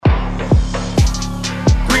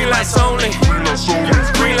lights only.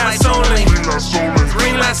 Green lights only.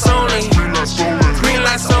 Green lights only. Green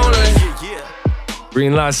lights only.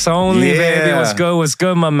 Green lights only, baby. What's good? What's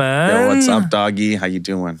good, my man? Yo, what's up, doggy? How you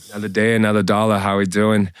doing? Another day, another dollar. How we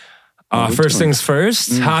doing? First things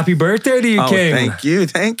first. Happy birthday to you, King.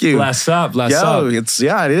 Thank you. Bless up.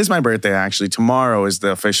 It is my birthday actually. Tomorrow is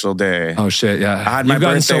the official day. Oh shit, yeah. I had my You've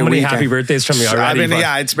gotten birthday so many weekend. happy birthdays from me already.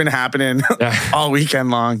 It's been happening all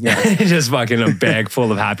weekend long. Yeah. Just fucking a bag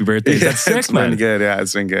full of happy birthdays. That's sick, it's man. Been good. Yeah,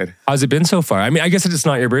 it's been good. How's it been so far? I mean, I guess it's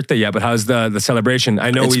not your birthday yet, but how's the celebration?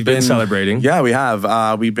 I know we've been celebrating. Yeah, we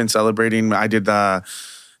have. We've been celebrating. I did the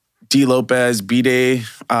DLopez B-Day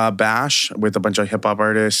bash with a bunch of hip hop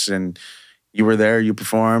artists, and you were there, you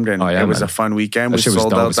performed, and it was a fun weekend. We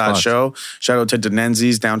sold out that show. Shout out to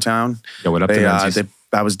Denenzi's downtown. Yo, what up, Denenzi's?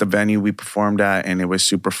 That was the venue we performed at, and it was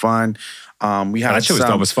super fun. We had that shit was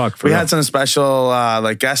dope as fuck. We had some special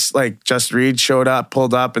guests, like Just Reed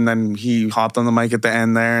pulled up, and then he hopped on the mic at the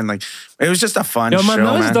end there, and like it was just a fun show, man.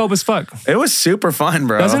 That was dope as fuck. It was super fun,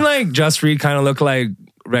 bro. Doesn't like Just Reed kind of look like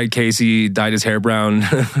Red Casey dyed his hair brown?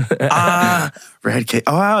 Red Casey.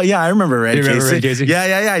 Oh yeah, I remember Red Casey. Remember Red Casey?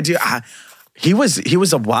 Yeah, I do. He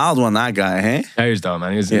was a wild one, that guy, hey? Yeah, he was dumb,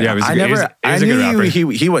 man. He was a good rapper.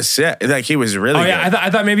 He was sick. Like, he was really good.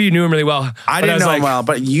 I thought maybe you knew him really well. I didn't know him well,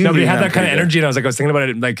 but you knew him. He had that kind of energy, and I was thinking about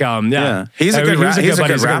it, like, He's a good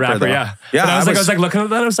rapper, yeah. Yeah, I was looking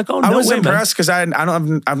at that, I was like, oh, no way, I was impressed because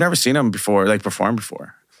I've never seen him before, like, perform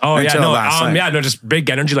before. Oh, just big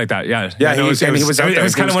energy like that. Yeah. Yeah, it was kind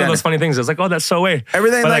of one of those funny things. I was like, oh, that's so way.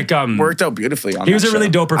 Everything worked out beautifully on that. He was a really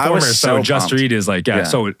dope performer. So Just pumped. Reed is like,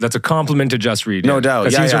 so that's a compliment to Just Reed. No doubt.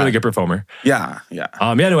 Because he's a really good performer. Yeah.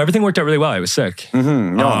 Everything worked out really well. It was sick.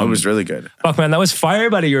 Mm-hmm. No, it was really good. Fuck, man, that was fire,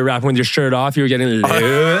 buddy. You were rapping with your shirt off. You were getting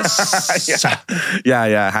loose.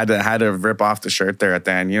 Yeah. Had to rip off the shirt there at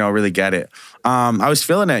the end, really get it. I was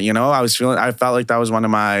feeling it, I felt like that was one of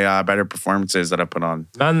my better performances that I put on.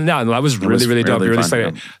 Man, that was really dope. Really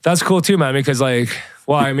fun, that's cool too, man, because I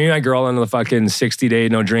meet my girl on the fucking 60-day,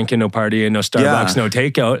 no drinking, no partying, no Starbucks, no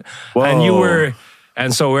takeout. Whoa.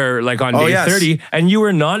 And so we're like on day 30, and you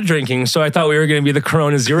were not drinking, so I thought we were going to be the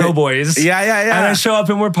Corona Zero boys. Yeah. And I show up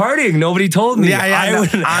and we're partying. Nobody told me.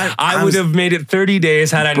 I would have made it 30 days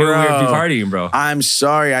had I knew we would be partying, bro. I'm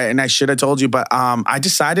sorry, I should have told you, but I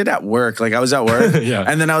decided at work, like I was at work,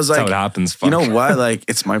 and then I was like, that's how it happens. Fuck. You know what? Like,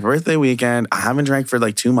 it's my birthday weekend. I haven't drank for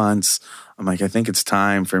like 2 months. I'm like, I think it's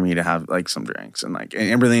time for me to have like some drinks and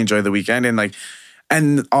really enjoy the weekend.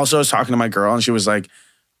 And also I was talking to my girl, and she was like,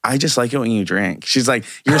 I just like it when you drink. She's like,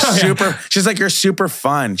 you're super. She's like, you're super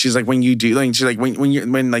fun. She's like, when you do, like, she's like,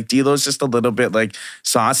 when like D-Lo's just a little bit like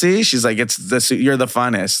saucy. She's like, you're the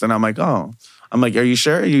funnest. And I'm like, oh, are you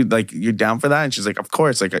sure? You're down for that? And she's like, of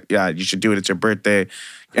course. Like, yeah, you should do it. It's your birthday.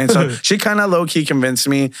 And so she kind of low key convinced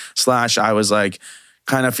me. / I was like,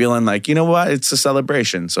 kind of feeling like, you know what? It's a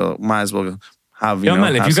celebration, so might as well have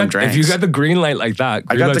some drinks. If you got the green light like that,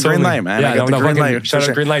 I got the green light, man. I got the green light. Shout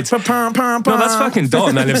out green lights. No, that's fucking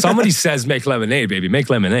dope, man. If somebody says make lemonade, baby, make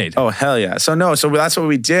lemonade. Oh, hell yeah. So that's what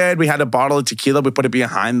we did. We had a bottle of tequila. We put it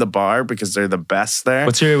behind the bar because they're the best there.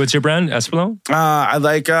 What's your brand? Espolo? I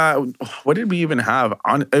like, what did we even have?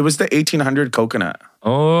 It was the 1800 coconut.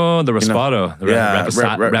 Oh, the Raspado.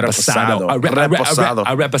 Reposado. A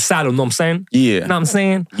reposado, know what I'm saying? Yeah. Know what I'm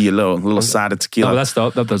saying? Yeah, little side of tequila. Oh, that's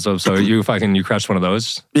dope. That's dope. So you crushed one of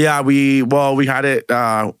those? Yeah, we had it,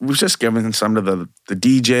 we was just giving some to the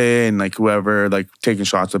DJ and like whoever, like taking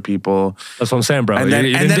shots with people. That's what I'm saying, bro. And then,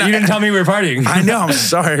 you didn't tell me we were partying. I know, I'm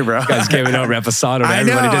sorry, bro. You guys giving out Reposado to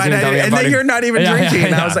everybody. And then you're not even drinking.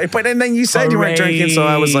 Yeah. I was like, and then you said you weren't drinking, so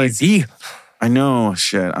I was like, I know,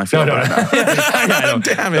 shit. I feel bad now.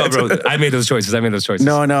 Damn it. No, bro. I made those choices.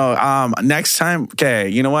 No. Next time, okay.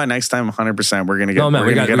 You know what? Next time, 100%, we're gonna get. No, man.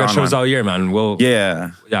 We got shows all year, man. We'll do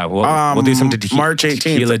some March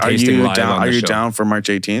 18th. Are you show. Down for March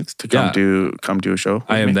 18th to come do a show?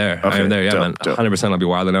 I am there. Okay, I am there. Yeah, man. 100%. I'll be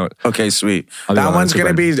wilding out. Okay, sweet. That one's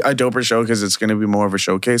gonna be a doper show because it's gonna be more of a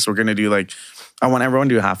showcase. We're gonna do I want everyone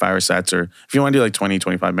to do half-hour sets, or if you want to do 20,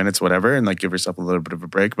 25 minutes, whatever, and give yourself a little bit of a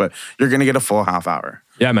break, but you're going to get a full half hour.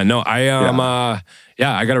 Yeah, man. No, I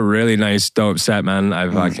I got a really nice, dope set, man. So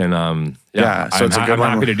it's a good one.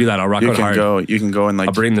 I'm happy to do that. I'll rock out hard. You can go and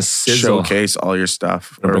I'll bring the sizzle. Showcase all your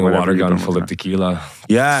stuff. I'll bring a water gun full of tequila.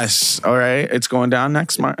 Yes. All right. It's going down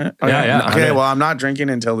next month. Yeah. Okay, well, I'm not drinking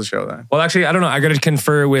until the show then. Well, actually, I don't know. I got to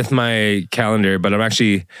confer with my calendar, but I'm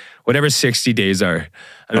actually, whatever 60 days are.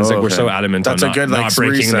 And it's we're so adamant on not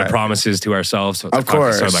breaking the promises to ourselves. So of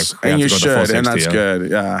course. And you should, and that's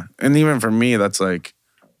good. Yeah. And even for me, that's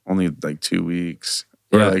only 2 weeks.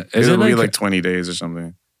 Or it'll be 20 days or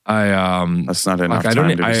something. That's not enough time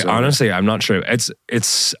to be sober. Honestly, I'm not sure.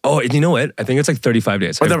 Oh, you know what? I think it's like 35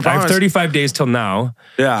 days. I have 35 days till now.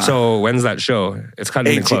 Yeah. So when's that show? It's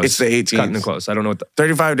cutting it close. It's the 18th. Cutting it close. I don't know what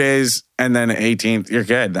 35 days and then 18th. You're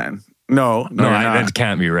good then. No, that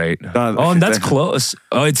can't be right. And that's close.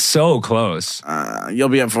 Oh, it's so close. You'll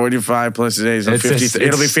be at 45 plus days.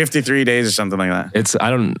 It'll be 53 days or something like that. I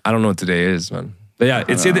don't know what today is, man. But yeah,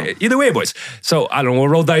 it's either way, boys. So I don't know. We'll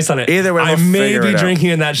roll dice on it. Either way, I may be drinking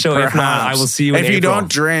in that show. Perhaps. If not, I will see you in April. If you don't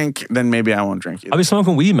drink, then maybe I won't drink either. I'll be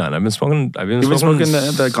smoking weed, man. You've been smoking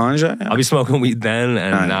the ganja? Yeah. I'll be smoking weed then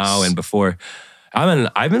and now and before.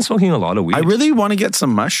 I've been smoking a lot of weed. I really want to get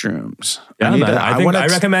some mushrooms. Yeah, man. I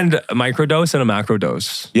recommend a microdose and a macro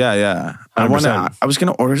dose. Yeah. I was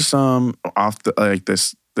gonna order some off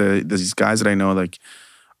these guys that I know, like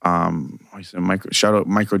shout out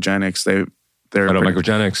Microgenics.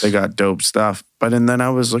 They got dope stuff. But then I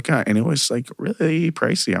was looking at it and it was like really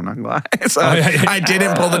pricey. I'm not gonna lie. So I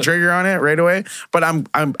didn't pull the trigger on it right away. But I'm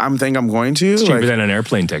thinking I'm going to. It's cheaper than an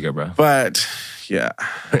airplane ticket, bro. But yeah,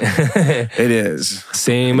 it is.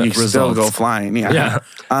 Same you results. Still go flying. Yeah.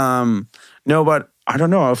 No, but I don't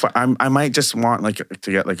know if I might just want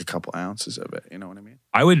to get like a couple ounces of it. You know what I mean?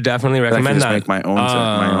 I would definitely recommend that. Make my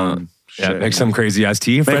own. Yeah, make some crazy ass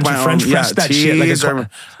tea. French press that shit. Like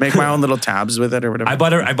make my own little tabs with it or whatever.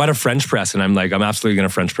 I bought a French press and I'm absolutely gonna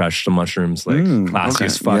French press the mushrooms, classy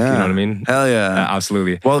as fuck. Yeah. You know what I mean? Hell yeah,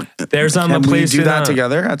 absolutely. Well, there's a place. Can we do that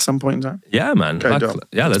together at some point in time? Yeah, man. Okay,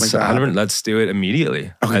 let's do it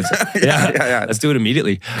immediately. Okay. Yeah. Let's do it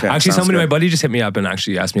immediately. Okay, actually, my buddy just hit me up and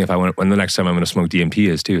actually asked me when the next time I'm gonna smoke DMP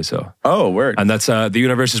is too. So word. And that's the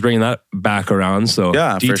universe is bringing that back around. So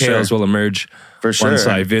details will emerge. For sure. Once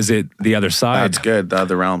I visit the other side. That's good. The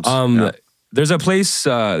other realms. There's a place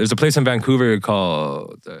in Vancouver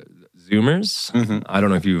called Zoomers. Mm-hmm. I don't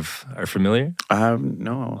know if you are familiar.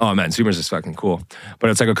 No. Oh man, Zoomers is fucking cool. But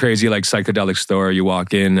it's like a crazy psychedelic store. You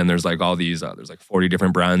walk in and there's all these, there's 40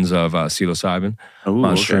 different brands of psilocybin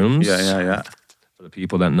mushrooms. Okay. Yeah. For the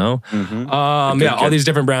people that know. Mm-hmm. All these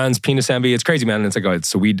different brands, penis envy. It's crazy, man. It's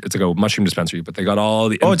it's a weed, it's like a mushroom dispensary, but they got all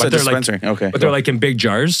the... it's a dispensary. Okay. But they're in big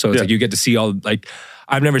jars. So it's you get to see all,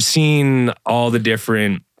 I've never seen all the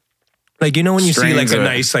different... when you see a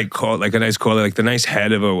nice coil, the nice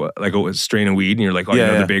head of a strain of weed, and you're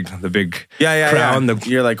the big crown. Yeah.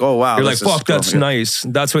 You're like, oh wow, you're fuck, that's nice.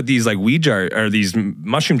 That's what these weed jars or these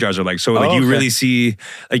mushroom jars are like. So you really see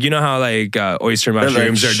how oyster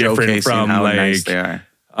mushrooms are different from how nice they are.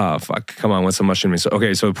 Oh, fuck. Come on, what's a mushroom?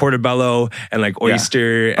 So portobello and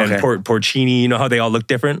oyster and porcini, you know how they all look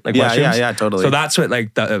different? Mushrooms? Yeah, totally. So that's what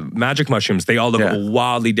the magic mushrooms, they all look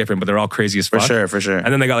wildly different, but they're all crazy as fuck. For sure.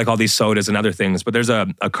 And then they got all these sodas and other things. But there's a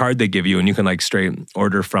card they give you and you can straight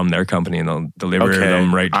order from their company and they'll deliver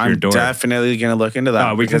them right to your door. I'm definitely going to look into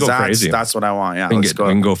that. We can go crazy. That's what I want. Yeah, let's go.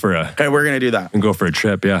 We can go for Okay, we're going to do that. We can go for a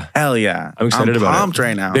trip, yeah. Hell yeah. I'm excited about it. I'm pumped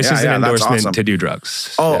right now. This is an endorsement to do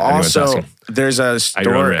drugs. Oh, also... There's a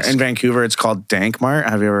store in Vancouver. It's called Dankmart.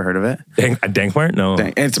 Have you ever heard of it? A Dankmart? No.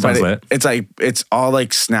 It's all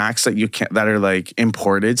snacks that are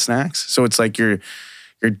imported snacks. So it's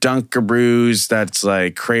your Dunkaroos that's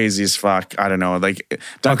crazy as fuck. I don't know. I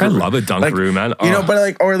love a Dunkaroo, man. You know, but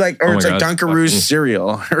it's Dunkaroos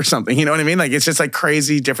cereal or something. You know what I mean? It's just kind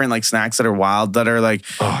of different snacks that are wild that are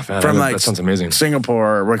from that sounds amazing.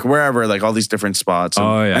 Singapore or wherever, all these different spots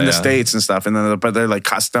and the States and stuff. And then but they're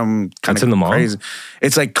custom kind of in the mall? Crazy.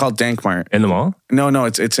 It's called Dankmart. In the mall? No,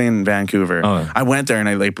 it's in Vancouver. Oh. I went there and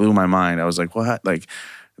I blew my mind. I was like, what?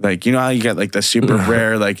 You know how you get the super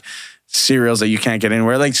rare cereals that you can't get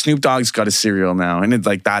anywhere. Snoop Dogg's got a cereal now, and it's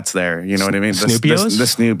that's there. You know what I mean? The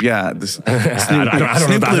Snoop, yeah. The Snoop, I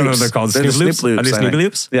don't know what they're called. Snoop Loops? Are they Snoopy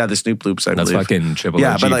Loops? Yeah, the Snoop Loops. I believe. That's fucking triple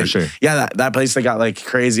OG for sure. Yeah, that place they got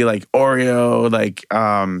crazy Oreo, I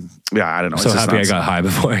don't know. I'm so happy I got high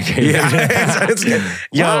before I came. Yeah, it's good.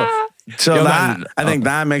 Yo. So I think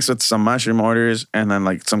that mixed with some mushroom orders and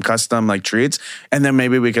then some custom treats, and then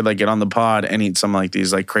maybe we could get on the pod and eat some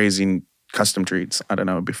these crazy custom treats. I don't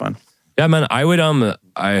know, it'd be fun. Yeah, man, I would.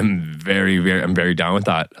 I'm very down with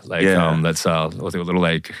that. Let's do a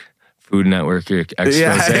little Food Network expose.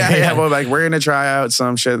 Yeah. Well, we're gonna try out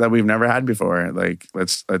some shit that we've never had before.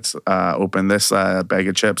 Let's open this bag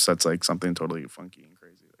of chips. That's something totally funky and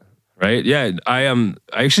crazy. Right? Yeah,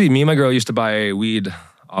 actually, me and my girl used to buy weed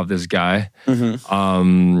off this guy,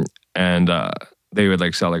 and they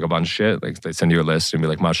would sell a bunch of shit. They send you a list and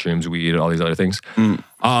be mushrooms, weed, all these other things.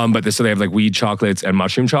 So they have weed chocolates and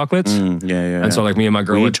mushroom chocolates. And so me and my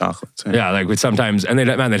girl weed chocolates. Yeah, we'd sometimes, and they'd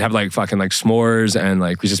have fucking s'mores and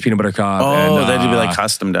Reese's peanut butter cup. Oh, and, they'd be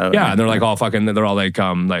customized out. Yeah, and they're all fucking, they're all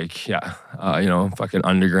fucking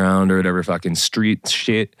underground or whatever, fucking street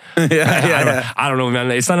shit. I don't know, man.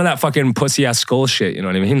 It's none of that fucking pussy ass skull shit. You know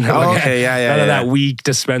what I mean? Oh, okay, None of that weak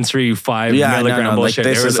dispensary 5 milligram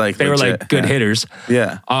bullshit. Like, they were like good hitters.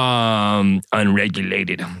 Yeah.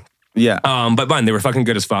 Unregulated. Yeah. But man, they were fucking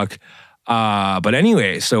good as fuck. But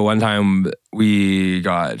anyway, so one time we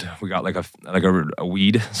got like a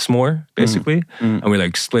weed s'more basically, and we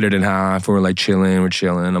like split it in half. And we're like chilling.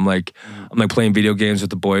 I'm like playing video games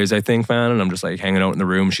with the boys, I think, man. And I'm just like hanging out in the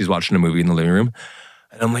room. She's watching a movie in the living room.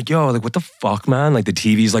 And I'm like, yo, like, what the fuck, man? Like, the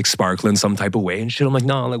TV's like sparkling some type of way and shit. I'm like,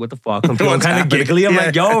 no, like, what the fuck? I'm feeling kind of giggly. I'm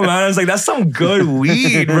like, yo, man. I was like, that's some good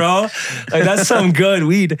weed, bro. Like, that's some good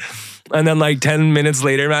weed. And then like 10 minutes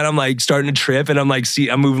later, man, I'm like starting to trip and I'm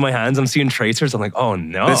moving my hands. I'm seeing tracers. I'm like, oh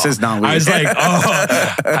no. This is not weed. I was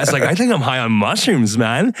like, I think I'm high on mushrooms,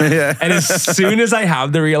 man. Yeah. And as soon as I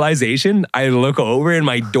have the realization, I look over and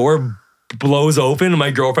my door blows open and my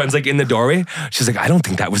girlfriend's like in the doorway. She's like, I don't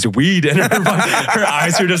think that was weed. And her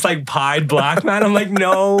eyes are just like pied black, man. I'm like,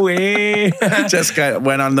 no way. Just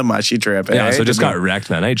went on the mushy trip. Yeah, so just got wrecked,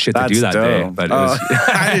 man. I had shit to do that day. But it was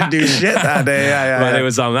I didn't do shit that day. Yeah. But it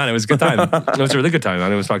was, man, it was a good time. It was a really good time,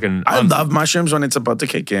 man. It was fucking... I love mushrooms when it's about to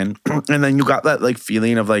kick in. And then you got that like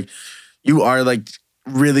feeling of like, you are like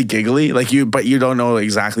really giggly, like but you don't know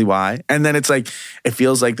exactly why. And then it's like, it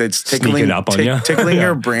feels like it's tickling up on you. Tickling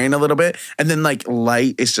your brain a little bit. And then like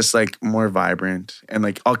light is just like more vibrant. And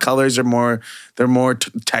like all colors are they're more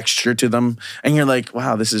texture to them. And you're like,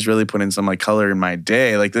 wow, this is really putting some like color in my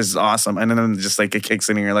day. Like this is awesome. And then just like it kicks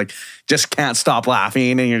in and you're like, just can't stop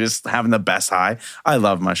laughing and you're just having the best high. I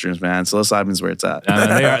love mushrooms, man. Psilocybin's where it's at. Yeah,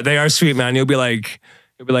 man, they are sweet, man. You'll be like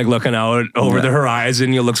looking out over the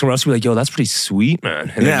horizon. You'll look somewhere else and be like, yo, that's pretty sweet,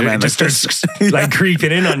 man. And man. It just starts like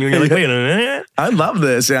creeping in on you. And you're like, wait a minute. I love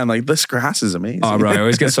this. Yeah, I'm like, this grass is amazing. Oh, bro, I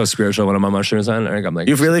always get so spiritual when I'm on mushrooms. I'm like,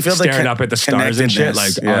 you really feel staring up at the stars and shit.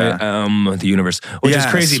 Like, I am the universe. Which is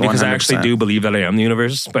crazy because 100%. I actually do believe that I am the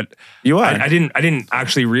universe. But you are. I didn't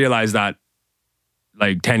actually realize that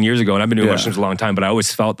like 10 years ago, and I've been doing mushrooms a long time, but I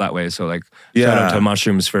always felt that way. So like, shout out to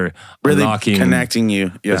mushrooms for really unlocking connecting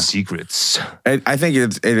you. The secrets. I think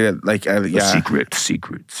it like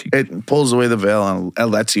secret. It pulls away the veil and it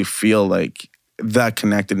lets you feel like that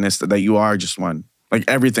connectedness that you are just one. Like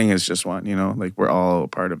everything is just one, you know, like we're all a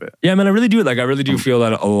part of it. Yeah, man, I really do. Like, I really do feel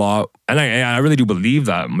that a lot. And I really do believe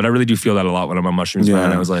that, but I really do feel that a lot when I'm on mushrooms,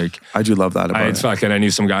 man. I was like, I do love that about it. I knew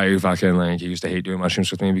some guy who fucking like, he used to hate doing mushrooms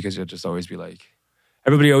with me because he'd just always be like,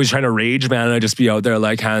 everybody always trying to rage, man. And I'd just be out there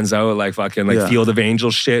like hands out, like fucking like Field of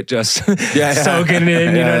Angels shit, just soaking it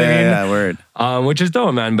in, you know what I mean? Yeah, word. Which is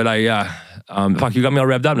dope, man. But fuck, you got me all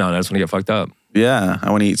revved up now and I just want to get fucked up. Yeah, I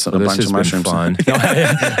want to eat a bunch of mushrooms. Fun.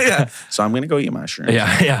 So I'm going to go eat mushrooms.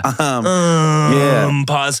 Yeah.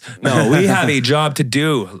 Pause. No, we have a job to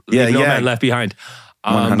do. No man left behind.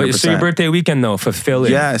 But so your birthday weekend though,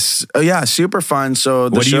 fulfilling. Yes. Yeah, super fun. So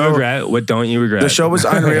what do you regret? What don't you regret? The show was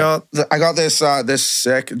unreal. I got this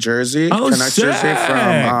sick jersey, Canucks jersey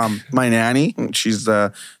from my nanny. She's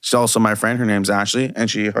also my friend. Her name's Ashley, and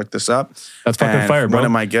she hooked this up. That's fucking fire, bro. One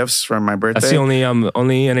of my gifts from my birthday. That's the only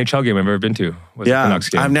NHL game I've ever been to. Was the Canucks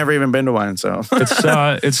game. I've never even been to one, so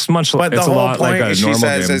it's much. But it's the whole point like she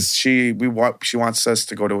says is she wants us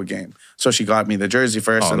to go to a game. So she got me the jersey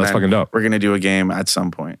first, and that's fucking dope. We're gonna do a game at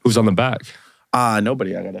some point. Who's on the back?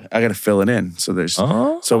 Nobody. I gotta fill it in. So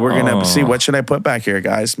so we're gonna see what should I put back here,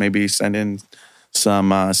 guys. Maybe send in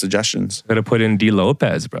some suggestions. Gotta put in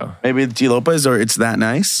DLopez, bro. Maybe DLopez or It's That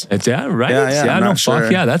Nice. It's right. Yeah. No, fuck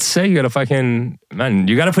sure. Yeah. That's sick. You gotta fucking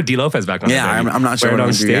you gotta put DLopez back on. Yeah, I'm not sure. Wear it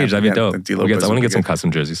on stage. That'd be dope. I want to get some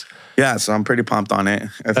custom jerseys. Yeah, so I'm pretty pumped on it.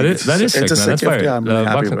 That is sick, it's a man. sick gift. Yeah, I'm really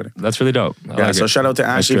happy with it. That's really dope. So shout out to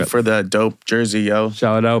Ashley for the dope jersey, yo.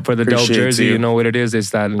 Shout out for the dope jersey. You know what it is? It's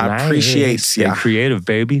that appreciates creative,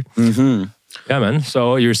 baby. Mm-hmm. Yeah, man.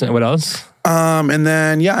 So you were saying what else? And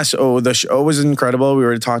then so the show was incredible. We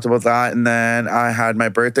already talked about that. And then I had my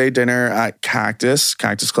birthday dinner at Cactus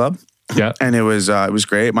Club. Yeah, and it was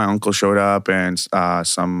great. My uncle showed up and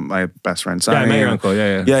my best friend Sonny. Yeah, I met your uncle.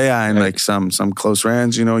 Yeah, and like some close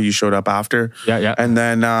friends. You know, you showed up after. Yeah. And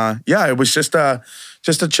then it was just a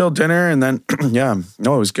chill dinner. And then it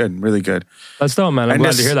was good, really good. That's dope, man. I'm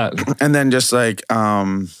glad to hear that. And then just like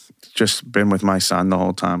just been with my son the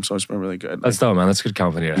whole time, so it's been really good. That's dope, man. That's good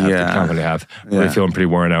company to have. Yeah. Good company to have. Really feeling pretty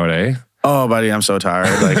worn out, eh? Oh, buddy, I'm so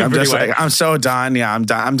tired. Like I'm just like I'm so done. Yeah, I'm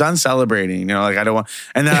done. I'm done celebrating. You know, like I don't want.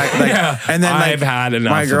 And then I've had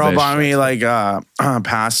enough. My girl bought me like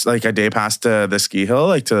past like a day past the ski hill,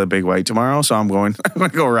 like to the Big White tomorrow. So I'm going to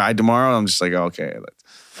go ride tomorrow. I'm just like, okay.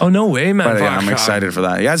 Oh, no way, man. But I'm excited for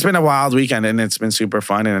that. Yeah, it's been a wild weekend and it's been super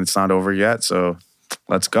fun and it's not over yet. So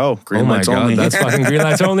let's go. Green oh my lights God, only. that's fucking green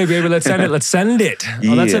lights only, baby. Let's send it. Let's send it.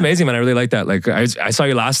 Oh, that's amazing, man. I really like that. Like I saw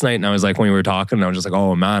you last night and I was like, when we were talking, I was just like,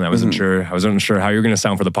 oh man, I wasn't sure how you were going to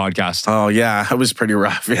sound for the podcast. Oh yeah, it was pretty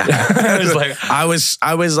rough. Yeah. I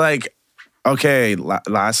was like, okay,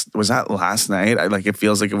 was that last night? It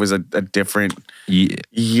feels like it was a different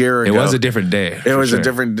year ago. It was a different day. It was a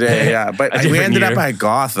different day, yeah. But we ended up at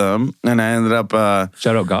Gotham, and I ended up...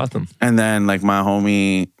 shout out Gotham. And then like my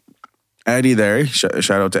homie Eddie there,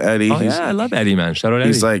 shout out to Eddie. Oh yeah, I love Eddie, man. Shout out Eddie.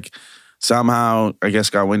 He's like... Somehow, I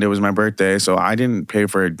guess got wind it was my birthday, so I didn't pay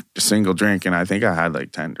for a single drink, and I think I had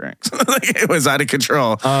like 10 drinks. It was out of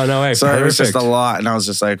control. Oh, no way. So Perfect. It was just a lot, and I was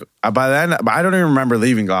just like, by then, I don't even remember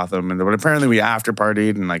leaving Gotham, but apparently we after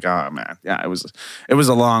partied, and like, oh man, yeah, it was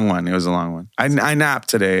a long one. It was a long one. I napped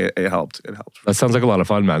today. It helped. That sounds like a lot of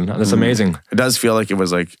fun, man. That's amazing. It does feel like it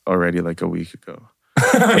was like already like a week ago.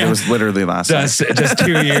 It was literally last night. Just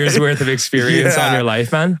 2 years worth of experience on your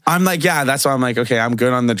life, man. I'm like, yeah, that's why I'm like, okay, I'm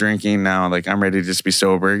good on the drinking now. Like, I'm ready to just be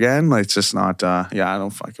sober again. Like, it's just not, I don't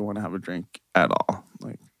fucking want to have a drink at all.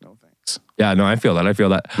 Like, no thanks. Yeah, no, I feel that.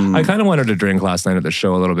 I kind of wanted to drink last night at the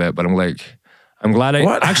show a little bit, but I'm glad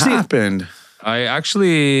What happened? I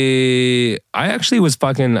actually was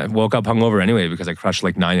fucking woke up hungover anyway because I crushed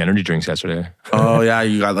like 9 energy drinks yesterday. Oh yeah,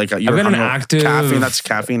 you got like I've got an active caffeine. That's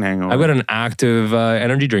caffeine hangover. I've got an active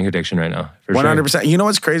energy drink addiction right now. 100%. You know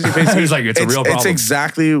what's crazy? It's like it's a real problem. It's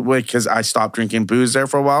exactly because I stopped drinking booze there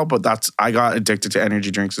for a while, but I got addicted to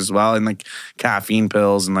energy drinks as well and like caffeine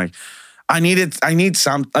pills and like. I need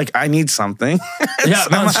something. Yeah,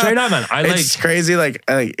 man, straight up, man. It's crazy, like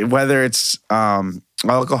whether it's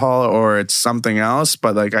alcohol or it's something else,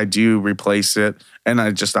 but like I do replace it,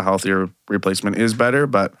 and just a healthier replacement is better.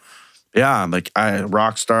 But yeah, like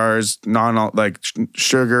rock stars,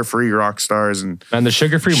 sugar-free rock stars, and the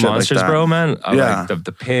sugar-free monsters, like bro, man. I like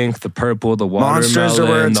the pink, the purple, the watermelon, Monsters are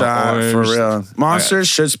where it's at, orange. for real. Monsters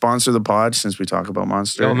should sponsor the pod since we talk about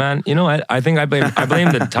Monster. Oh man, you know what? I think I blame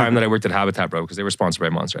the time that I worked at Habitat, bro, because they were sponsored by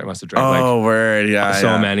Monster. I must have drank word, yeah,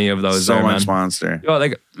 so many of those. So there, much man. Monster. Yo,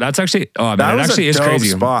 like that's actually that it actually was a is dope crazy.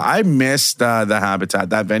 Spot. I missed the Habitat.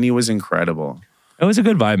 That venue was incredible. It was a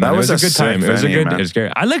good vibe, man. It was a good time. It was a good. Man. It was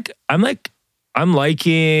great. I'm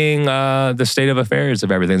liking the state of affairs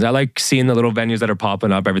of everything. I like seeing the little venues that are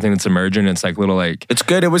popping up, everything that's emerging. It's like little like... It's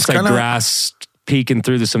good. It was kind of... grass peeking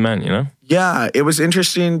through the cement, you know? Yeah, it was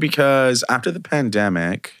interesting because after the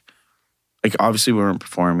pandemic, like obviously we weren't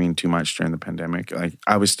performing too much during the pandemic. Like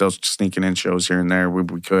I was still sneaking in shows here and there where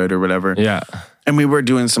we could or whatever. Yeah. And we were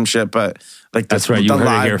doing some shit, but like... That's right, you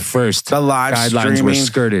heard it here first. The live guidelines streaming were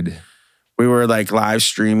skirted. We were like live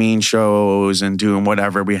streaming shows and doing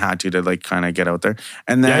whatever we had to like kind of get out there.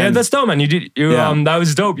 And then yeah, that's dope, man. That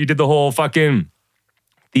was dope. You did the whole fucking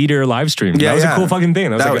theater live stream. Yeah, that was a cool fucking thing.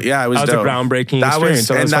 That was it was a groundbreaking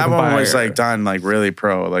experience. That one was like done like really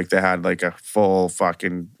pro. Like they had like a full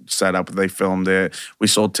fucking setup. They filmed it. We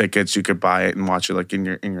sold tickets. You could buy it and watch it like in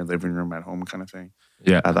your living room at home kind of thing.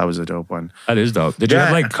 Yeah, that was a dope one. That is dope. Did you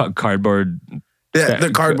have like cardboard? Yeah, the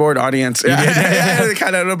cardboard audience. Yeah. They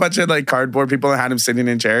kind of had a bunch of like cardboard people and had them sitting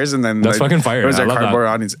in chairs, and then that's like, fucking fire. It was a cardboard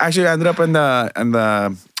audience. Actually, I ended up in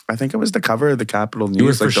the I think it was the cover of the Capital News. You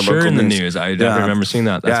were for like the sure local in the news. I definitely remember seeing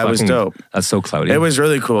that. That's it was dope. That's so cloudy. It was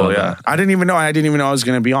really cool. Yeah, I didn't even know I was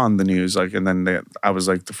going to be on the news. Like, and then I was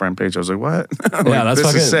like the front page. I was like, what? Like, yeah, that's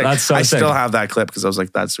fucking sick. That's so I sick. still have that clip because I was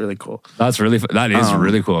like, that's really cool. That is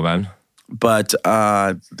really cool, man. But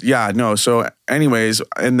so anyways,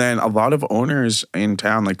 and then a lot of owners in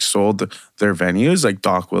town like sold their venues, like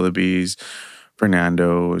Doc Willoughby's,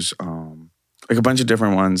 Fernando's, like a bunch of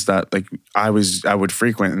different ones that like I would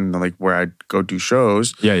frequent and like where I'd go do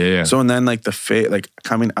shows. Yeah. So and then like like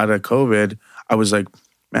coming out of COVID, I was like,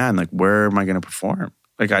 man, like where am I gonna perform?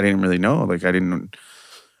 Like I didn't really know. Like I didn't.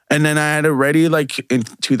 And then I had already like in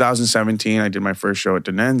 2017, I did my first show at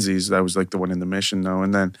Denenzi's. That was like the one in the Mission though,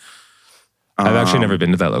 and then. I've actually never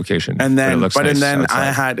been to that location. And then,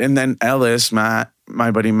 and then Ellis, Matt,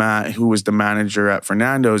 my buddy Matt, who was the manager at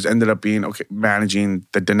Fernando's, ended up being managing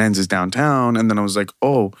the Denenzi's downtown. And then I was like,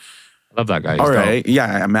 oh, I love that guy. All right,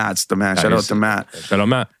 yeah, Matt's the man. Shout out to Matt. Shout out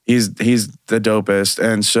Matt. He's the dopest.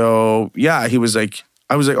 And so yeah, he was like,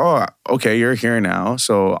 I was like, oh, okay, you're here now,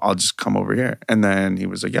 so I'll just come over here. And then he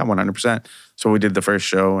was like, yeah, 100%. So we did the first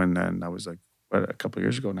show, and then that was like a couple of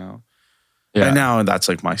years ago now. Yeah. And now that's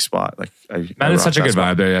like my spot. Like, man, it's such a good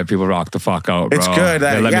vibe there. Yeah, people rock the fuck out, bro. It's good.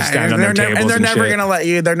 They let me stand on their tables and they're never shit. Gonna let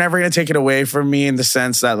you. They're never gonna take it away from me in the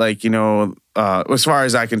sense that, like, you know, as far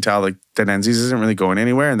as I can tell, like Denenzi's isn't really going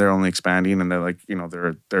anywhere, and they're only expanding, and they're like, you know,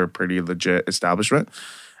 they're a pretty legit establishment.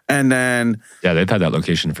 And then they've had that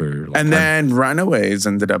location for a long time. Then Runaways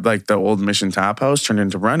ended up like the old Mission Tap House turned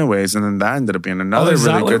into Runaways, and then that ended up being another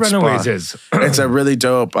really good Runaways spot. Is? It's a really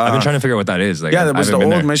dope. I've been trying to figure out what that is. Like, there was the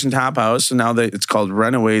old Mission Tap House, and now it's called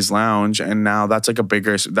Runaways Lounge, and now that's like a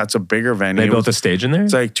bigger venue. They built a stage in there.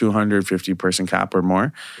 It's like 250 person cap or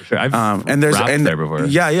more. Sure. I've rapped there before.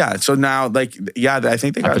 Yeah. So now I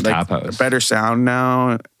think they got like a better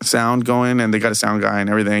sound going, and they got a sound guy and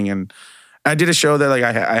everything, and I did a show there, like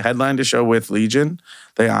I headlined a show with Legion.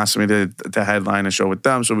 They asked me to headline a show with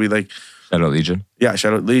them. So we like... Shout out Legion. Yeah,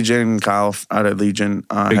 shout out Legion. Kyle out at Legion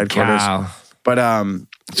Big headquarters. Cow. But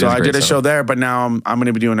so I did a show there, but now I'm going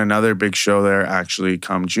to be doing another big show there actually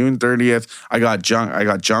come June 30th. I got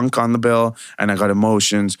Junk on the bill, and I got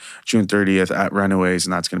Emotions June 30th at Runaways,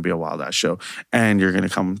 and that's going to be a wild ass show. And you're going to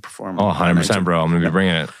come perform. Oh, 100%, bro. I'm going to be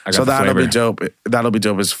bringing it. So that'll be dope. That'll be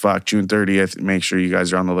dope as fuck. June 30th. Make sure you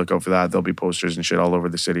guys are on the lookout for that. There'll be posters and shit all over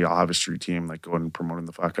the city. I'll have a street team like going and promoting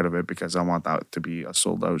the fuck out of it because I want that to be a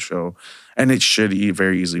sold out show, and it should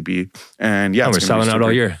very easily be. And yeah, we're selling out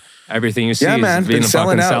all year. Everything you see is been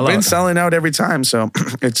selling out. Been selling out every time, so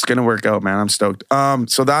it's gonna work out, man. I'm stoked.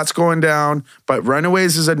 So that's going down. But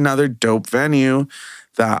Runaways is another dope venue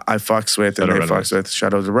that I fucks with, and they fucks with.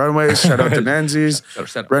 Shout out to Runaways. Shout out to Menzies.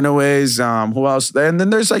 Runaways. Who else? And then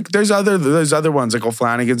there's other ones like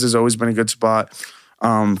O'Flanagan's has always been a good spot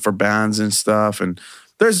for bands and stuff. And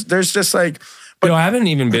there's just like. But I haven't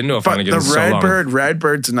even been to a Flanagan's the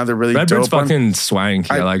Redbird's another really Redbird's dope one. fucking swanky.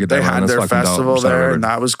 I like it. They had their festival there, and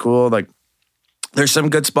that was cool. Like, there's some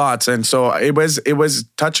good spots, and so it was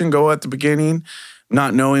touch and go at the beginning,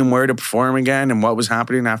 not knowing where to perform again and what was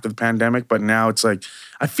happening after the pandemic. But now it's like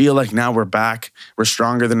I feel like now we're back. We're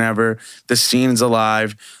stronger than ever. The scene's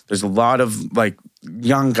alive. There's a lot of like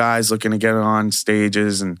young guys looking to get on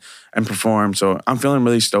stages and perform. So I'm feeling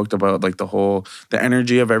really stoked about like the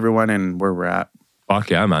energy of everyone and where we're at.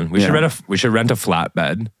 Fuck yeah, man. We should rent a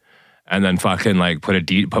flatbed and then fucking like put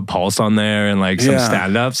Pulse on there and like some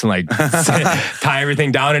stand-ups and like tie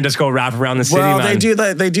everything down and just go wrap around the city, man.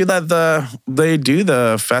 They do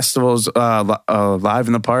the festivals live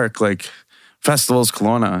in the park, like Festivals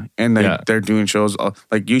Kelowna, and they're doing shows.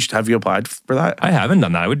 Like, have you applied for that? I haven't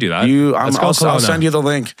done that. I would do that. I'll send you the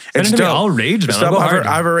link. It's dope. I'll rage, man. I'll go hard.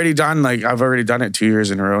 I've already done it 2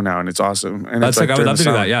 years in a row now, and it's awesome. And that's like I would love to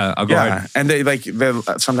do that. Yeah, I'll go hard. And they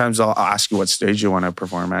sometimes I'll ask you what stage you want to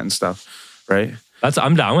perform at and stuff, right?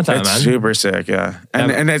 I'm down with that, man. It's super sick, yeah.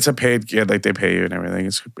 And it's a paid gig, like they pay you and everything.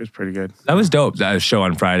 It's pretty good. That was dope. That show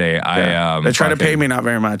on Friday. They tried to pay me not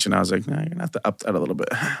very much, and I was like, no, you're gonna have to up that a little bit.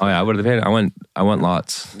 Oh yeah, what did they pay? I want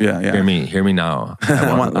lots. Yeah. Hear me now.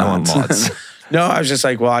 I want lots. No, I was just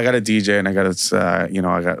like, well, I got a DJ and I got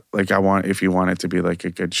if you want it to be like a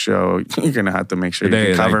good show, you're going to have to make sure you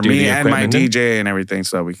can cover me and my DJ and everything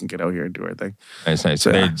so that we can get out here and do our thing. Nice.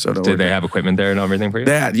 So did they have equipment there and everything for you?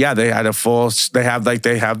 They had the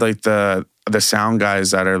sound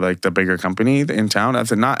guys that are like the bigger company in town.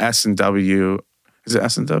 That's not S&W. Is it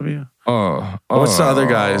S&W? Oh. What's the other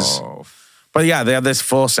guys? But yeah, they have this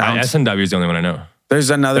full sound. S&W is the only one I know. There's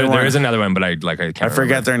another one. There is another one, but I can't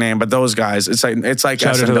forget their name. But those guys, it's like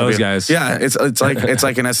shout out to those guys. Yeah, it's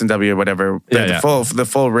like an S&W or whatever. The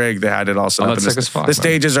full rig, they had it all set up. The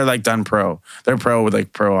stages are like done pro. They're pro with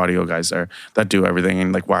like pro audio guys there that do everything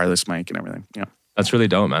and like wireless mic and everything. Yeah, that's really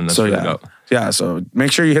dope, man. That's really dope. Yeah, so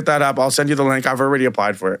make sure you hit that up. I'll send you the link. I've already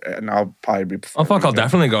applied for it, and I'll probably be. Oh fuck! I'll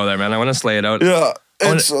definitely go there, man. I want to slay it out. Yeah.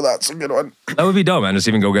 So that's a good one. That would be dope, man. Just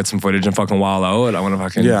even go get some footage and fucking wild out. And I want to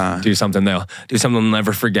fucking do something they'll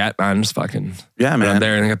never forget, man. Just fucking man.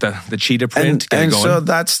 There and get the cheetah print. And so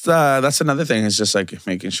that's another thing. Is just like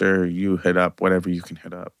making sure you hit up whatever you can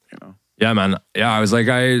hit up. You know. Yeah, man. Yeah, I was like,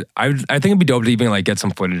 I think it'd be dope to even like get some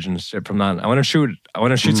footage and shit from that. I want to shoot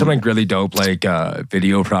some like really dope like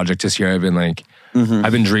video project this year. I've been like,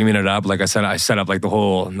 I've been dreaming it up. Like I said, I set up like the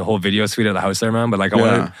whole video suite of the house there, man. But like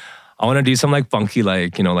I want to do some like funky,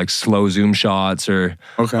 like, you know, like slow zoom shots or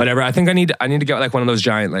whatever. I think I need to get like one of those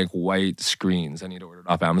giant like white screens. I need to order it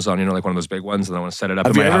off Amazon, you know, like one of those big ones, and I want to set it up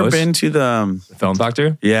in my house. Have you ever been to the Film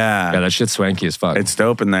Factor? Yeah. Yeah, that shit's swanky as fuck. It's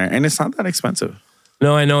dope in there, and it's not that expensive.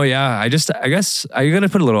 No, I know. Yeah, I guess I gotta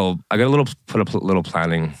put a little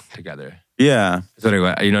planning together. Yeah, you know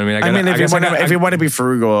what I mean. If you want to be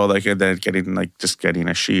frugal, like then getting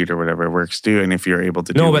a sheet or whatever works too. And if you're able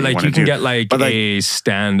to, but like you can get like a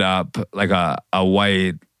stand up, like a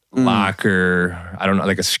white lacquer. I don't know,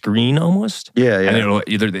 like a screen almost. Yeah. And it'll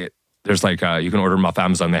there's like you can order them off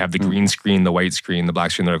Amazon. They have the green screen, the white screen, the black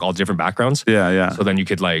screen. They're like all different backgrounds. Yeah. So then you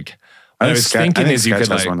could like. What I was thinking is you could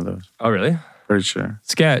like. One of those. Oh really? Pretty sure.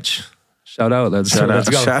 Sketch. Shout out. Let's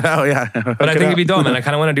go. Shout out, yeah. But I think it'd be dope, man. I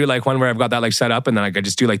kind of want to do like one where I've got that like set up and then I could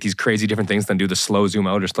just do like these crazy different things, then do the slow zoom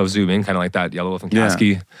out or slow zoom in, kind of like that Yellow Wolf and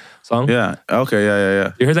Kasky song. Yeah. Okay.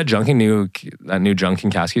 Yeah. You heard that new Junk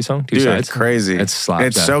and Kasky song? Two Dude, sides. Crazy. It's slapped.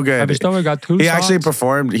 It's so good. I've just only got two. He songs. actually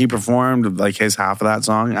performed. He performed like his half of that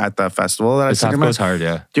song at the festival that I His half goes hard.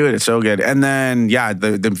 Yeah. Dude, it's so good. And then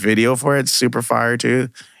the video for it's super fire too.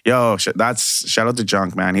 Yo, that's shout out to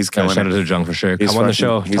Junk, man. He's killing it. Shout out to Junk for sure. Come on the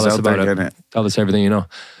show. Tell us about it. Tell us everything you know.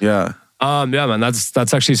 Yeah. Yeah, man. That's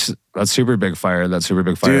super big fire. That's super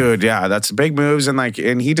big fire. Dude, yeah, that's big moves and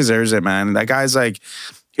he deserves it, man. That guy's like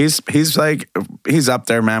he's up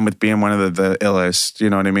there, man, with being one of the illest. You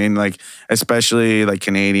know what I mean? Like especially like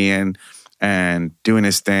Canadian and doing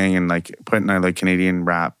his thing and like putting like Canadian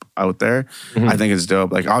rap out there. Mm-hmm. I think it's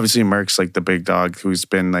dope. Like obviously Merck's like the big dog who's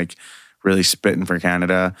been like really spitting for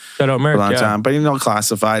Canada Shout out Merck, for a long time. But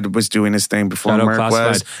Classified was doing his thing before Merck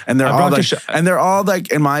was. And they're all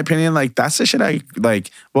like, in my opinion, like that's the shit I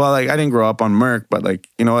like. Well, like I didn't grow up on Merck, but like,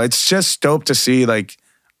 it's just dope to see like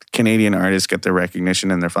Canadian artists get their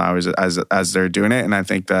recognition and their flowers as they're doing it. And I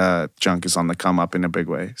think that Junk is on the come up in a big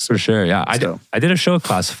way. So, for sure, yeah. I did a show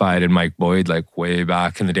Classified and Mike Boyd like way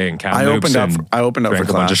back in the day in Kamloops. I opened up for a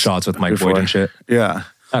bunch of shots with Mike Boyd and shit. Yeah.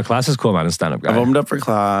 Class is cool, man. And stand up guy. I've opened up for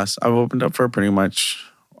Class. I've opened up for pretty much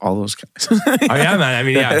all those guys. Oh yeah, man. I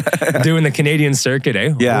mean, yeah, doing the Canadian circuit,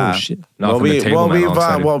 eh? Yeah. Oh, shit.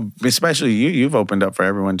 Well, especially you've opened up for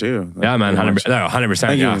everyone too. Yeah, man.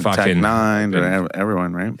 100%. Yeah, fucking Tech Nine,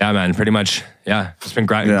 everyone, right? Yeah, man. Pretty much. Yeah, just been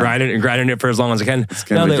grinding it for as long as I can.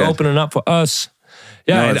 Now they're opening up for us.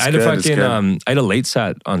 Yeah, I had a late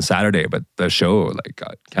set on Saturday, but the show like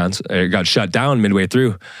got canceled. It got shut down midway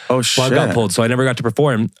through. Oh shit! Plug got pulled, so I never got to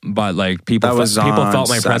perform. But like people felt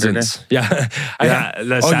my presence. Yeah,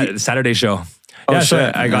 the Saturday show. Oh, yeah, shit.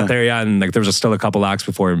 So I got there. Yeah, and like there was still a couple acts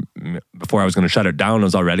before I was going to shut it down. I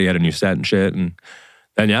was already had a new set and shit, and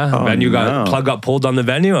then plug got pulled on the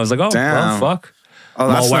venue. I was like, well, fuck. Oh,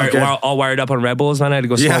 that's all wired up on Red Bulls, man. I had to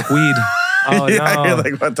go smoke weed. Oh no! You're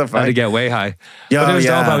like, what the fuck? I had to get way high. But it was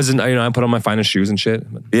dope. I was I put on my finest shoes and shit.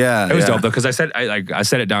 It was dope though because I set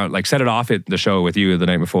it down, like set it off at the show with you the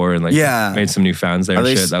night before, and like made some new fans there and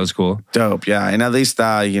shit. That was cool. Dope, yeah. And at least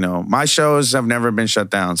my shows have never been shut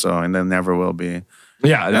down, so and they never will be.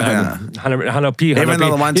 Yeah, 100 P. Even though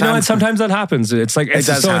the one time, and sometimes that happens. It's like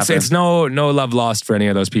it's no love lost for any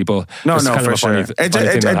of those people. No, for sure.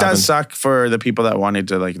 It does suck for the people that wanted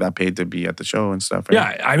to that paid to be at the show and stuff.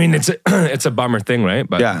 Right? Yeah, I mean it's a bummer thing, right?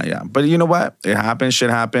 But yeah. But you know what? It happens. Shit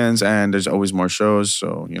happens, and there's always more shows.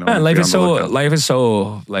 So life is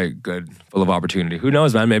so like good, full of opportunity. Who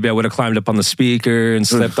knows, man? Maybe I would have climbed up on the speaker and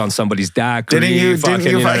slipped on somebody's deck. Didn't you?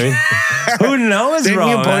 Who knows? Didn't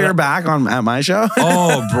you pull your back at my show?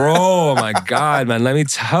 Oh, bro. Oh, my God, man. Let me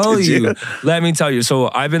tell you. So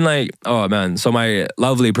I've been like, oh, man. So my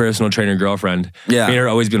lovely personal trainer girlfriend, me and her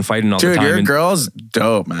always been fighting all the time. Dude, your girl's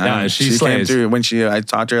dope, man. Yeah, she came through. When I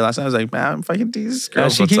talked to her last night, I was like, man, I'm fucking these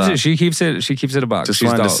girls. She keeps it a box. Just She's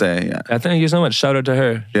wanted dope. to say, yeah. Thank you so much. Shout out to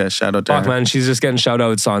her. Yeah, shout out to her. Man, she's just getting shout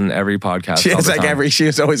outs on every podcast. She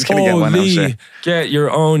was always going to get one. Holy, get your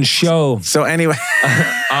own show. So anyway.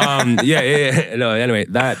 No, anyway,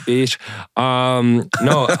 that bitch.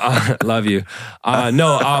 Love you.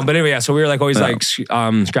 But anyway, so we were like always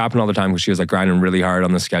scrapping all the time because she was like grinding really hard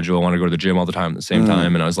on the schedule. I wanted to go to the gym all the time at the same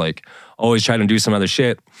time. And I was like always trying to do some other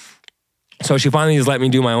shit. So she finally just let me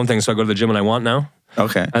do my own thing. So I go to the gym when I want now.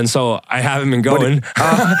 Okay. And so I haven't been going.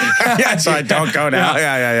 So I don't go now.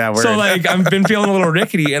 Yeah. So like I've been feeling a little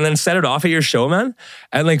rickety and then set it off at your show, man.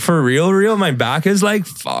 And like for real, my back is like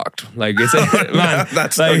fucked. Like it's man.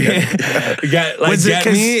 That's like, so get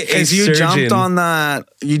me a you surgeon. jumped on that.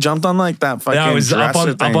 You jumped on like that fucking. Yeah, I was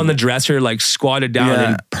dresser up on the dresser, like squatted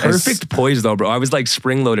down in perfect poise though, bro. I was like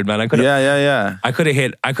spring loaded, man. I could I could have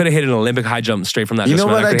hit an Olympic high jump straight from that. You know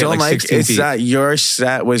what I don't like? It's that your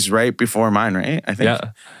set was right before mine, right? I think.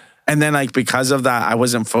 Yeah. And then like because of that, I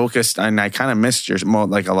wasn't focused and I kind of missed a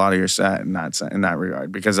lot of your set in that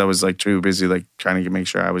regard because I was like too busy like trying to make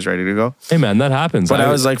sure I was ready to go. Hey man, that happens. But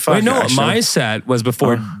I was like, fuck. Wait, no, my set was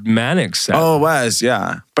before Manic's set. Oh, it was,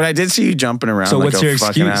 yeah. But I did see you jumping around. So like what's your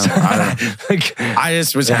excuse? I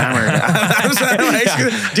just was hammered.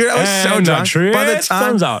 Dude, I was so drunk.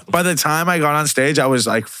 By the time I got on stage, I was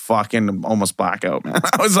like fucking almost blackout, man.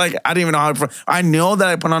 I was like, I didn't even know how to. I know that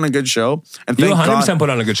I put on a good show. And you 100% put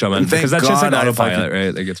on a good show, man. Because that's just like autopilot,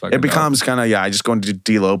 right? It becomes kind of, I just go into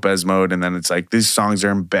DLopez mode and then it's like these songs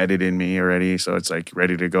are embedded in me already. So it's like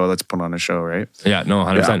ready to go. Let's put on a show, right? Yeah, no,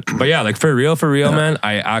 100%. But yeah, like for real, man,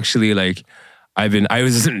 I actually like, I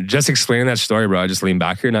was just explaining that story, bro. I just leaned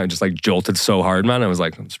back here and I just like jolted so hard, man. I was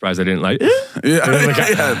like, I'm surprised I didn't like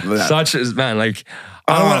such as, man, like,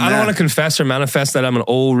 I don't want to confess or manifest that I'm an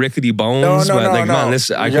old rickety bones, man,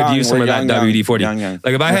 I could use some of that WD-40.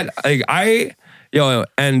 Like if I had, like I will,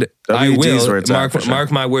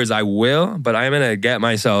 mark my words, I will, but I'm going to get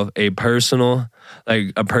myself a personal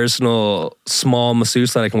small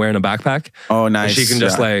masseuse that I can wear in a backpack. Oh, nice. And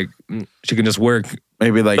she can just work.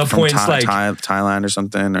 Maybe like from Thailand or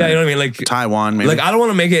something. Or yeah, you know what I mean? Like Taiwan, maybe. Like I don't want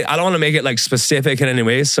to make it like specific in any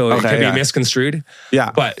way, so it can be misconstrued.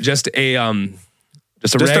 Yeah. But just a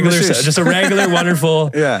regular, wonderful,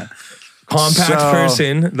 compact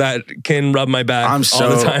person that can rub my back all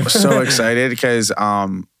the time. I'm so excited because,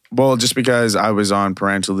 just because I was on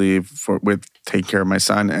parental leave with taking care of my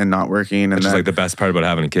son and not working, and which is like the best part about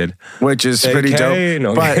having a kid, which is pretty dope.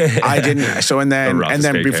 No, but I didn't. So and then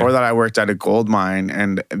before that, I worked at a gold mine,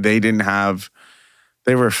 and they didn't have.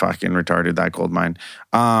 They were fucking retarded, that gold mine.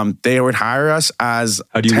 They would hire us as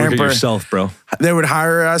how do you work it yourself, bro? They would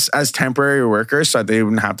hire us as temporary workers so that they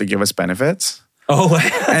wouldn't have to give us benefits. Oh,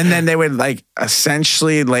 and then they would like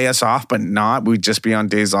essentially lay us off, but not. We'd just be on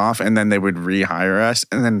days off, and then they would rehire us,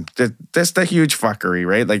 and then just the huge fuckery,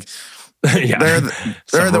 right? Like, they're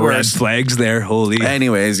the worst. Red flags there, holy.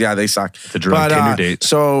 Anyways, yeah, they suck. The drunk Tinder date.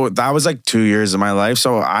 So that was like 2 years of my life.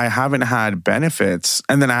 So I haven't had benefits,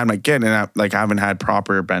 and then I had my kid, and I haven't had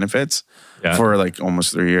proper benefits for like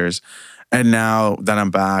almost 3 years. And now that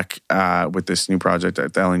I'm back with this new project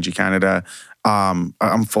at the LNG Canada, I'm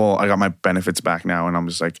full. I got my benefits back now, and I'm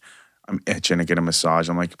just like, I'm itching to get a massage.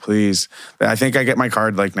 I'm like, please. I think I get my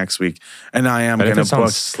card like next week, and I am going to book.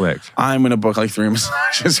 Slick. I'm going to book like 3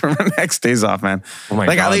 massages for my next days off, man. Oh my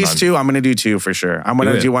God, at least 2. I'm going to do 2 for sure. I'm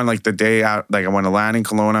going to do one like the day out. Like I want to land in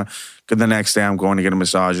Kelowna. The next day I'm going to get a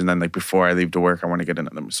massage, and then like before I leave to work, I want to get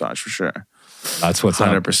another massage for sure. That's what's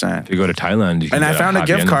 100%. If you go to Thailand, and I found a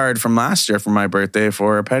gift card from last year for my birthday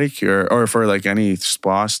for a pedicure or for like any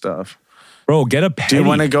spa stuff. Bro, get a pedi. Do you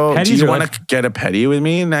want to go? Do you want to get a pedi with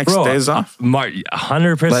me next days off?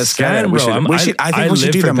 100%. Let's get it. I think we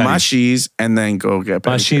should do the mushies and then go get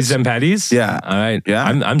pedicures. Mushies and pedis? Yeah. All right. Yeah.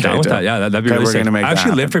 I'm down with that. Yeah, that'd be really sick. I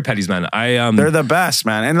actually live for pedis, man. They're the best,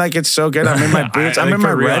 man. And like, it's so good. I'm in my boots. I'm in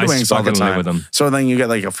my Red Wings all the time. With them. So then you get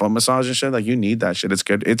like a foot massage and shit. Like you need that shit. It's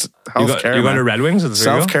good. It's healthcare. You go to Red Wings?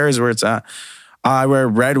 Self-care is where it's at. I wear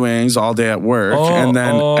Red Wings all day at work, and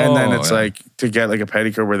then it's like to get like a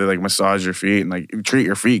pedicure where they like massage your feet and like treat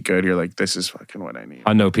your feet good. You're like, this is fucking what I need.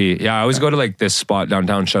 I know, P. Yeah, I always go to like this spot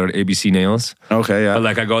downtown. Shout out ABC Nails. Okay, yeah. But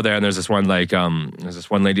like I go there and there's this one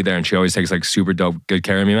lady there, and she always takes like super dope good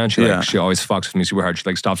care of me, man. She always fucks with me super hard. She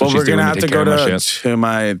like stops what she's doing to take care of my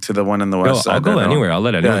shit. To the one in the west side. I'll go anywhere. I'll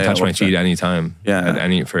let anyone touch my feet anytime.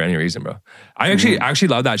 Yeah, for any reason, bro. I actually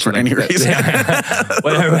love that shit. For any reason.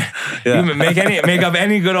 Whatever. You make up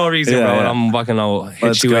any good old reason, bro. And I'm fucking, I'll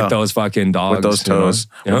hit you with those fucking dogs. With those toes.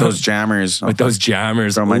 With those jammers. With those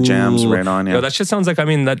jammers. Throw my jams right on you. Yo, that shit sounds like,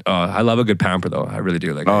 I love a good pamper though. I really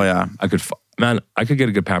do. Like, I could get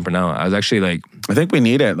a good pamper now. I was actually like, I think we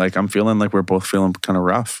need it. Like, I'm feeling like we're both feeling kind of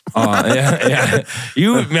rough. Yeah.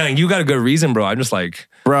 You got a good reason, bro. I'm just like,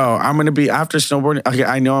 bro, I'm going to be after snowboarding. Okay,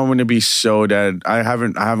 I know I'm going to be so dead. I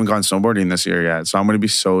haven't gone snowboarding this year yet. So I'm going to be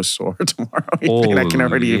so sore tomorrow. I can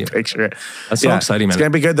already picture it. That's so exciting, man. It's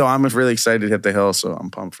going to be good though. I'm really excited to hit the hill. So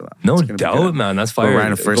I'm pumped for that. No doubt, man. That's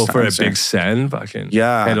fire. Go for a big send. Fucking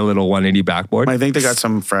hit a little 180 backboard. I think they got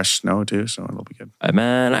some fresh snow too. So it'll be good.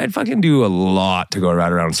 Man, I'd fucking do a lot to go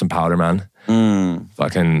right around some powder, man.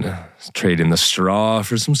 Fucking trade in the straw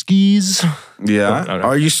for some skis. Yeah.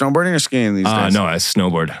 Are you snowboarding or skiing these days? No, I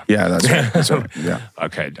snowboard. Yeah, that's right. Yeah.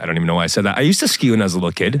 Okay, I don't even know why I said that. I used to ski when I was a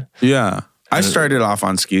little kid. Yeah. I started off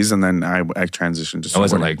on skis and then I transitioned to snowboarding. I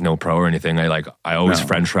wasn't like no pro or anything. I always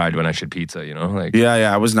French fried when I should pizza, you know? Like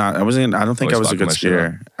I don't think I was a good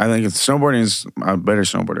skier. I think snowboarding is a better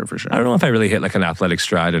snowboarder for sure. I don't know if I really hit like an athletic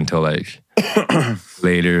stride until like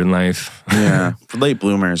later in life. Yeah. For late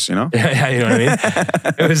bloomers, you know? Yeah, you know what I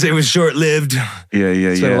mean? It was short-lived.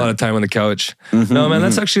 Yeah. Spent a lot of time on the couch. No, man,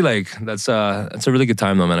 that's actually like that's a really good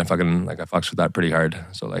time though, man. I fucks with that pretty hard.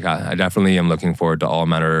 So like I definitely am looking forward to all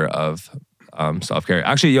manner of self-care.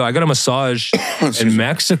 Actually, I got a massage in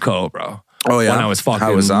Mexico, bro. Oh yeah, when I was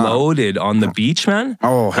fucking loaded on the beach, man.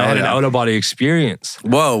 Oh, I had an out-of-body experience.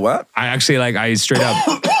 Whoa, what? I actually I straight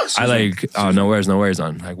up, no worries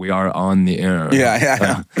on. Like we are on the air.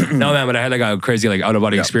 Yeah. No, man, but I had like a crazy like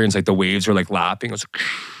out-of-body experience. Like the waves were like lapping. It was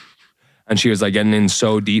And she was like getting in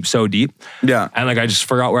so deep. Yeah. And like, I just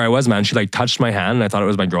forgot where I was, man. She like touched my hand and I thought it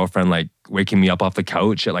was my girlfriend like waking me up off the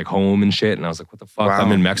couch at like home and shit. And I was like, what the fuck? Wow.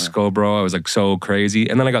 I'm in Mexico, bro. I was like so crazy.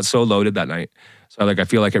 And then I got so loaded that night. So like, I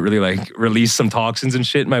feel like it really like released some toxins and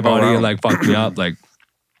shit in my body and like fucked me up. Like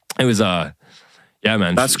it was, yeah,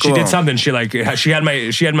 man. That's cool. She did something. She had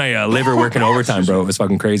my liver working overtime, bro. It was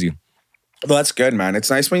fucking crazy. Well, that's good, man. It's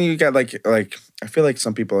nice when you get like I feel like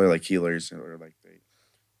some people are like healers or like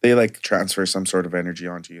they like transfer some sort of energy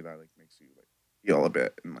onto you that like makes you like feel a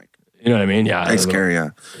bit and like, you know what I mean? Yeah. It's scary, yeah.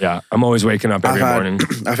 Yeah. I'm always waking up every morning.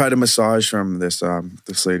 I've had a massage from this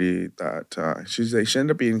lady that she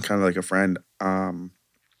ended up being kind of like a friend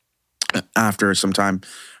after some time.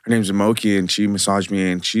 Her name's Moki, and she massaged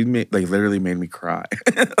me, and she literally made me cry.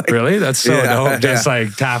 Like, really? That's so dope. Just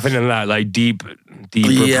like tapping into that like deep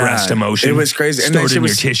repressed emotion. It was crazy. And then stored in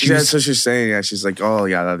your tissues. Yeah, that's what she's saying. Yeah, she's like, oh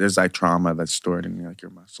yeah, there's that trauma that's stored in like your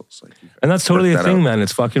muscles. Like, and that's totally a thing, man.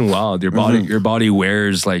 It's fucking wild. Your body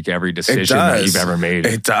wears like every decision that you've ever made.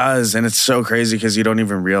 It does, and it's so crazy because you don't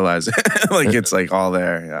even realize it. Like it's like all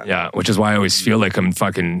there. Yeah. Yeah, which is why I always feel like I'm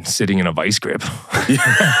fucking sitting in a vice grip.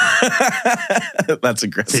 That's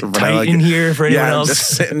aggressive. Sit tight in here for anyone else.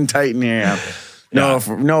 Just sitting tight in here. Yeah.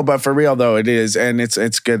 No, but for real though, it is, and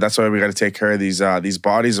it's good. That's why we got to take care of these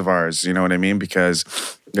bodies of ours. You know what I mean? Because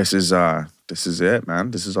this is it,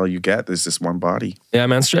 man. This is all you get. This one body. Yeah,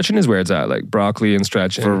 man. Stretching is where it's at. Like broccoli and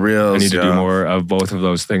stretching. For real. I need to do more of both of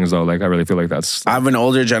those things though. Like I really feel like that's. I have an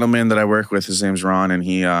older gentleman that I work with. His name's Ron, and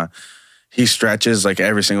he stretches like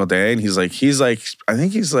every single day, and he's like I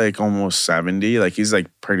think he's like almost 70. Like he's like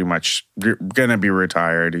pretty much gonna be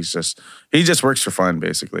retired. He just works for fun,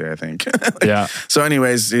 basically, I think. Like, yeah. So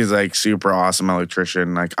anyways, he's like super awesome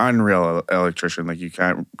electrician, like unreal electrician. Like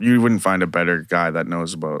you wouldn't find a better guy that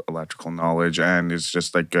knows about electrical knowledge and is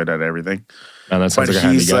just like good at everything. And that sounds like a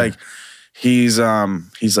handy guy. He's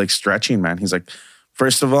like stretching, man. He's like,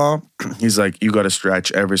 first of all, he's like, you got to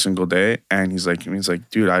stretch every single day. And he's like,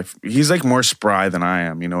 dude, he's like more spry than I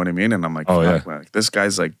am. You know what I mean? And I'm like, oh, yeah. Man, this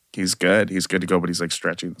guy's like, he's good. He's good to go, but he's like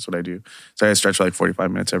stretching. That's what I do. So I stretch for like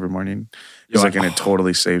 45 minutes every morning. He's like, and it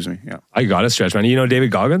totally saves me. Yeah. I got to stretch, man. You know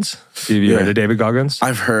David Goggins? Have you heard of David Goggins?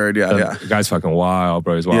 I've heard, yeah. The guy's fucking wild,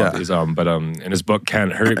 bro. He's wild. Yeah. He's, but in his book,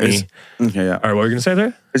 Can't Hurt Me. Okay, yeah. All right, what were you going to say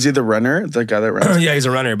there? Is he the runner? The guy that runs? Yeah, he's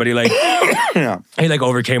a runner, but he like, he like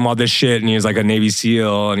overcame all this shit, and he's like a Navy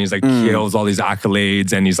SEAL, and he's like, he holds all these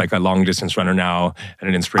accolades, and he's like a long distance runner now, and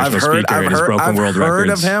an inspirational speaker, and he's broken world records. I've heard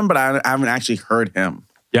of him, but I haven't actually heard him.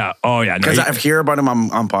 Yeah. Oh, yeah. Because I hear about him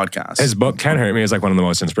on podcasts. His book, Can't Hurt Me, is like one of the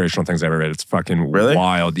most inspirational things I ever read. It's fucking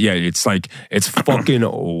wild. Yeah, it's like, it's fucking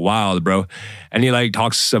wild, bro. And he like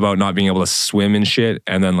talks about not being able to swim and shit.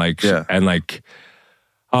 And then like, and like,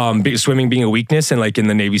 swimming being a weakness. And like in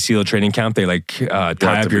the Navy SEAL training camp, they like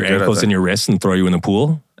tie up your ankles and your wrists and throw you in the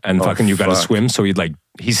pool. And you got to swim. So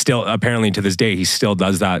he's still, apparently to this day, he still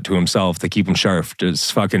does that to himself to keep him sharp.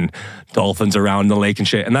 Just fucking dolphins around the lake and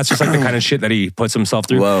shit. And that's just like the kind of shit that he puts himself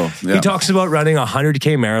through. Whoa, yeah. He talks about running a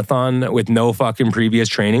 100K marathon with no fucking previous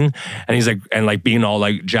training. And he's like, and like being all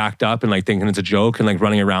like jacked up and like thinking it's a joke and like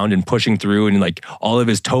running around and pushing through and like all of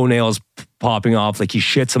his toenails popping off, like he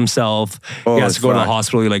shits himself. He has to go to the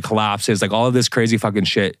hospital. He like collapses, like all of this crazy fucking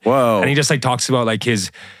shit. Whoa! And he just like talks about like his,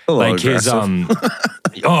 what he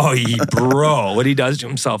does to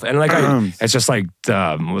himself, and like it's just like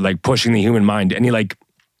pushing the human mind. And he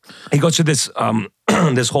goes through this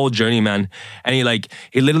this whole journey, man. And he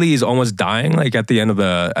literally is almost dying. Like at the end of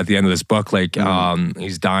this book, like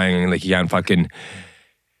he's dying, and like he can't fucking.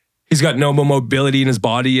 He's got no mobility in his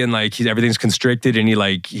body, and like everything's constricted, and he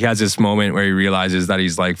has this moment where he realizes that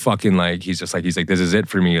he's like fucking like he's like this is it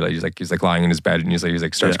for me. Like he's like lying in his bed, and he's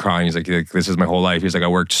like starts crying. He's like this is my whole life. He's like I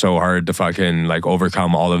worked so hard to fucking like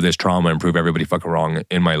overcome all of this trauma and prove everybody fucking wrong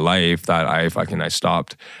in my life that I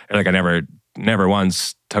stopped, and like I never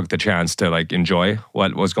once took the chance to like enjoy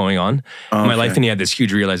what was going on in my life. And he had this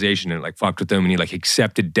huge realization, and it like fucked with him, and he like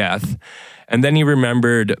accepted death, and then he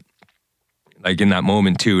remembered. Like in that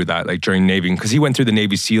moment too, that like during Navy, because he went through the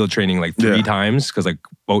Navy SEAL training like 3 times, because like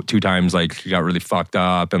about 2 times like he got really fucked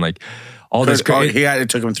up and like all this. It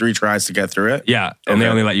took him 3 tries to get through it. Yeah, and they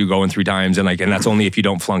only let you go in 3 times, and that's only if you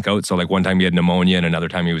don't flunk out. So like one time he had pneumonia, and another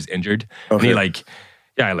time he was injured, and he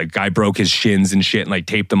guy broke his shins and shit and like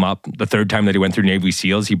taped them up. The 3rd time that he went through Navy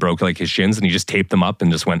SEALs, he broke like his shins and he just taped them up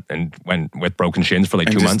and just went with broken shins for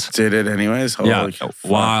like 2 months. Did it anyways? Holy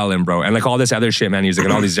wild, and bro, and like all this other shit, man. He's like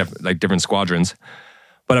in all these different squadrons.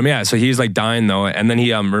 But so he's like dying though, and then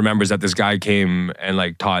he remembers that this guy came and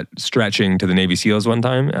like taught stretching to the Navy SEAls one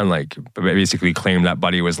time, and like basically claimed that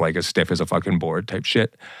buddy was like as stiff as a fucking board type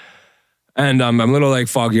shit. And I'm a little like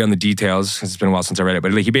foggy on the details because it's been a while since I read it.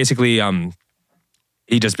 But like he basically,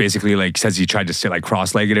 he just basically like says he tried to sit like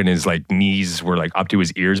cross-legged and his like knees were like up to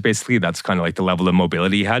his ears. Basically, that's kind of like the level of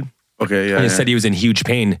mobility he had. Okay, yeah. And he said he was in huge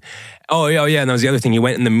pain. Oh, yeah. And that was the other thing. He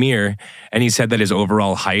went in the mirror and he said that his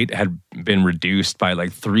overall height had been reduced by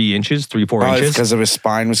like 3 inches, 4 inches. Because of his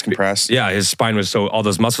spine was compressed. Yeah, his spine was all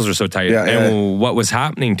those muscles were so tight. And what was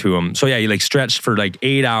happening to him? So yeah, he like stretched for like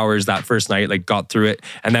 8 hours that first night, like got through it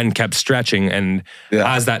and then kept stretching. And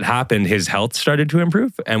as that happened, his health started to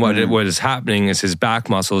improve. And what was happening is his back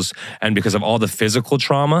muscles, and because of all the physical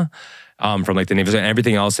trauma, from like the Navy and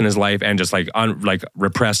everything else in his life, and just like like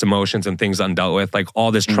repressed emotions and things undealt with, like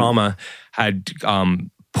all this trauma had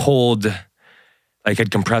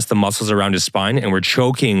had compressed the muscles around his spine and were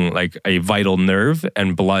choking like a vital nerve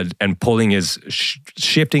and blood and pulling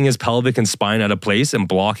shifting his pelvic and spine out of place and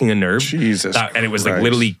blocking a nerve. Jesus Christ. And it was like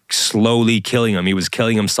literally slowly killing him. He was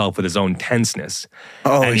killing himself with his own tenseness.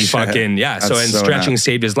 Oh, and he shit. Stretching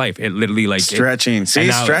saved his life. It literally like stretching.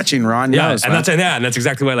 Stretching, Ron knows. And that's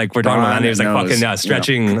exactly why like we're talking about. And he was like fucking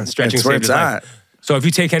stretching saved his life. So if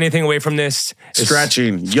you take anything away from this,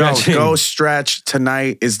 stretching. Yo, go stretch.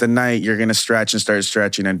 Tonight is the night you're going to stretch and start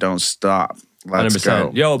stretching and don't stop. Let's 100%.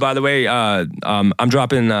 Go. Yo, by the way, I'm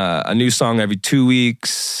dropping a new song every 2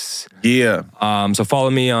 weeks. Yeah. So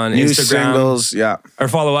follow me on new Instagram. Singles, yeah. Or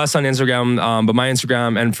follow us on Instagram. But my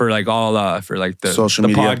Instagram, and for like all for like the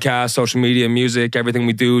podcast, social media, music, everything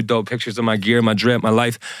we do, dope pictures of my gear, my drip, my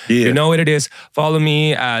life. Yeah. You know what it is. Follow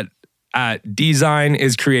me at Dezine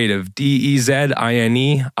is Creative.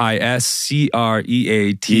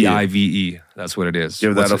 DEZINEISCREATIVE. That's what it is.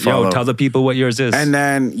 Give that a follow. Yo, tell the people what yours is. And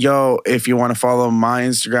then, if you want to follow my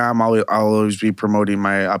Instagram, I'll always be promoting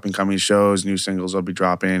my up and coming shows, new singles I'll be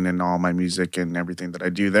dropping, and all my music and everything that I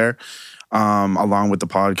do there, along with the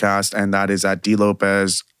podcast. And that is at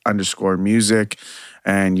DLopez_music.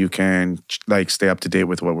 And you can like stay up to date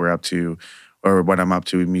with what we're up to, or what I'm up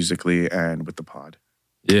to musically and with the pod.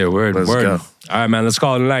 Yeah, word. Go. All right, man, let's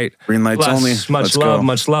call it a night. Green lights only. Much love,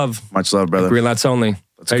 much love. Much love, brother. Green lights only.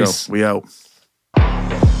 Let's go. We out.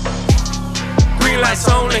 Green lights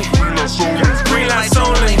only. Green lights only. Green lights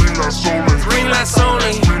only. Green lights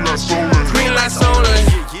only. Green lights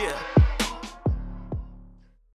only.